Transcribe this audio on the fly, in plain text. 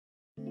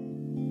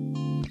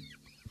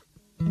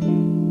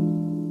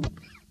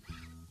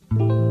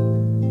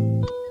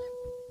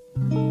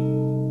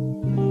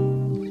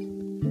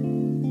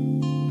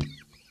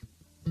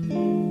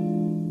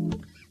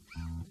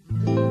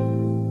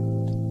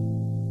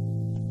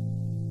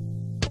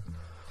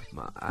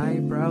My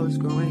eyebrows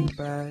growing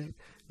back,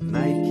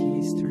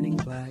 Nike's turning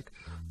black.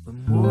 The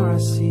more I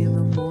see,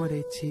 the more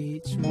they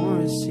teach.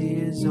 More I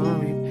see is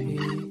on repeat.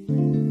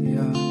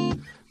 Yeah.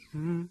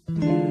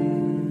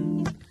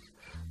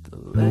 The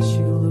less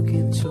you look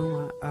into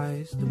my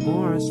eyes, the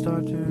more I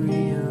start to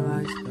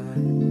realize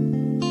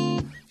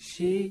that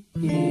she's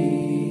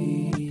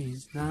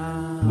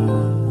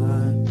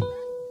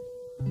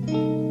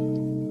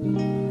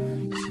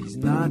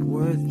not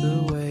worth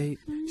the wait.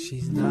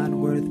 She's not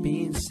worth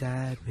being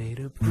sad. Made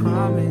a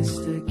promise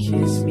to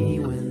kiss me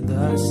when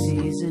the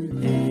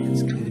season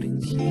ends.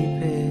 Couldn't keep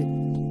it.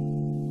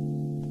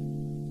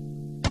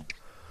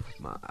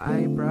 My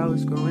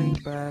eyebrows growing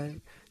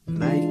back,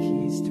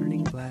 Nike's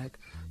turning black.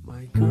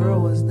 My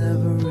girl was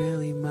never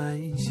really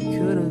mine. She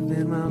could have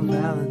been my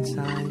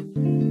Valentine.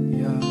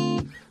 Yeah.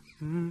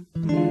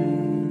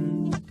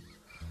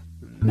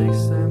 The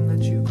next time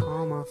that you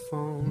call my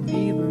phone,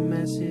 leave a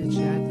message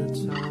at the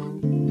tone.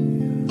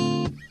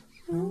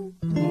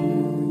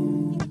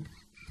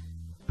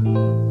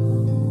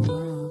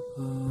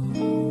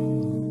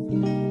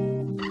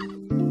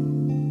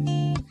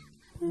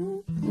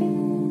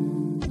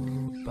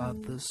 About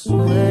the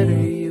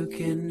sweater, you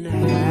can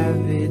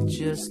have it.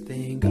 Just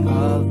think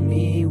of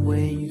me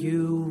when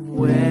you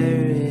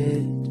wear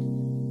it.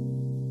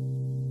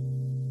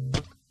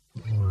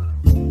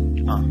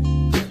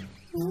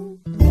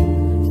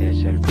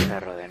 Es el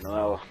perro de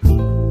nuevo.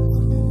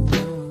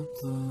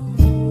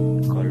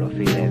 Con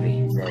Lofi,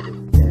 Levi.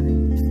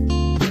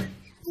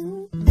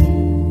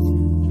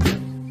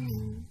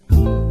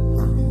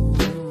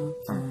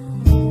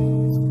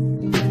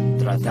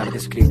 Tratar de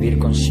escribir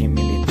con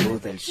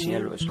similitud del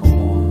cielo es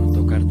como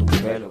tocar tu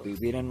pelo,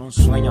 vivir en un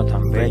sueño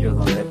tan bello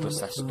donde tú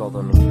estás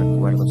todos los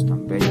recuerdos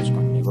tan bellos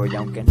conmigo. Y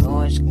aunque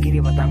no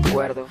escriba tan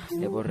cuerdo,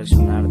 debo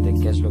resonarte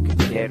qué es lo que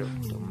quiero.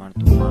 Tomar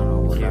tu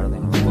mano, volar de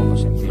nuevo,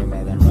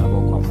 sentirme de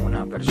nuevo como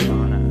una persona.